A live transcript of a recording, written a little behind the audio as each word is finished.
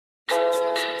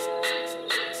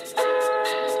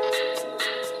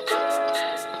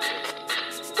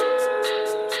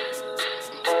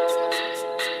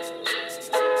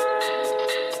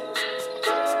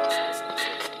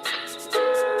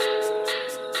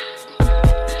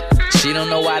she don't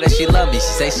know why that she love me, she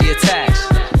say she attached.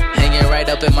 Hanging right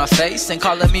up in my face and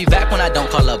calling me back when I don't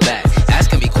call her back.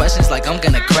 Asking me questions like I'm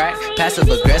gonna crack. Passive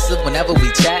aggressive whenever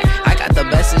we chat. I got the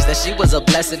message that she was a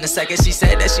blessing. The second she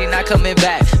said that she not coming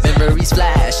back. Memories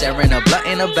flash, sharing a blunt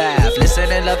in a bath.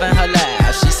 Listening, loving her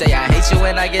laugh. She say I hate you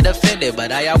and I get offended,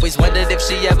 but I always wondered if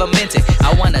she ever meant it.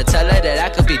 I wanna tell her that I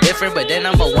could be different, but then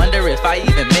I'ma wonder if I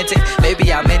even meant it.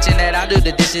 Maybe I mention that I'll do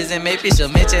the dishes, and maybe she'll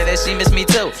mention that she miss me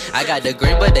too. I got the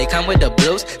green, but they come with the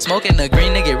blues. Smoking the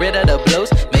green to get rid of the blues.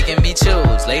 Making me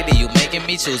choose, lady, you making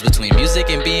me choose between music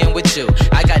and being with you.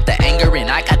 I got the anger and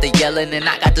I got the yelling, and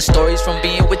I got the stories from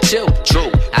being with you.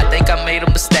 True, I think I made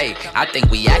a mistake. I think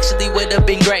we actually would have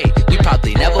been great. We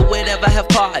probably never would ever have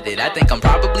parted. I think I'm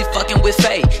probably fucking with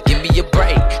fate. Give me a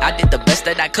break. I did the best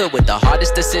that I could with the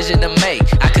hardest decision to make.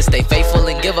 I could stay faithful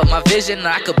and give up my vision, or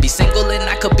I could be single and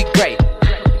I could be great.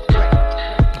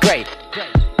 Great.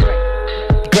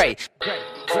 Great.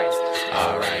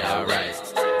 Alright, alright.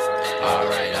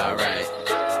 Alright, alright.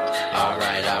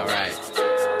 Alright, alright.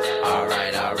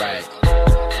 Alright, alright.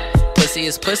 Pussy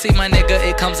is pussy, my nigga,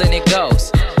 it comes and it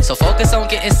goes. So focus on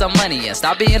getting some money and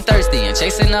stop being thirsty and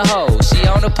chasing the hoe. She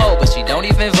on the pole, but she don't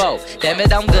even vote. Damn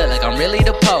it, I'm good, like I'm really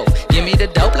the Pope. Give me the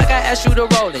dope like I asked you to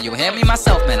roll, and you hand me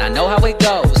myself, man, I know how it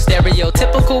goes.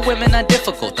 Stereotypical women are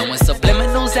difficult, throwing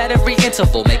subliminals at every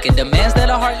interval, making demands that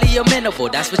are hardly amenable.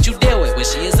 That's what you deal with when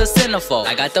she is a centerfold.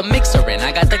 I got the mixer and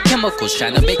I got the chemicals,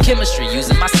 trying to make chemistry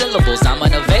using my syllables. I'm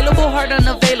unavailable, hard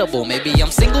unavailable. Maybe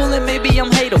I'm single and maybe I'm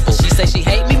hateable. She say she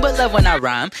hate me but love when I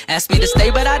rhyme. Asked me to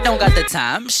stay but I don't got the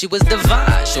time. She was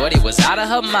divine, shorty was out of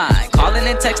her mind. Calling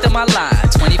and texting my line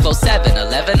 24/7,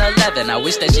 11/11. I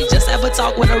wish that she just ever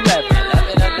talk with a reverend.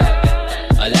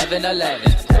 11/11,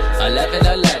 11/11,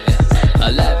 11/11,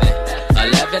 11,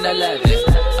 11/11,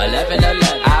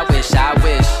 11/11. I wish, I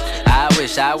wish, I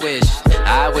wish, I wish,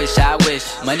 I wish, I wish.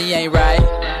 Money ain't right.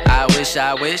 I wish,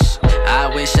 I wish, I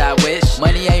wish, I wish.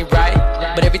 Money ain't right,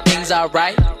 but everything's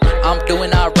alright. I'm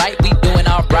doing alright, we doing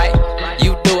alright.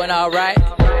 You doing alright,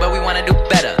 but we wanna do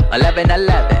better.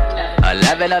 11/11,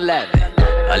 11/11,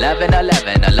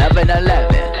 11/11,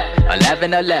 11/11,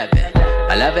 11/11,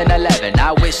 11/11.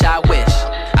 I wish, I wish,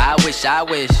 I wish, I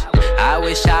wish, I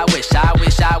wish, I wish, I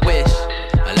wish, I wish.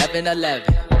 11/11,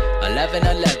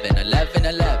 11/11,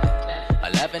 11/11,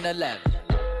 11/11.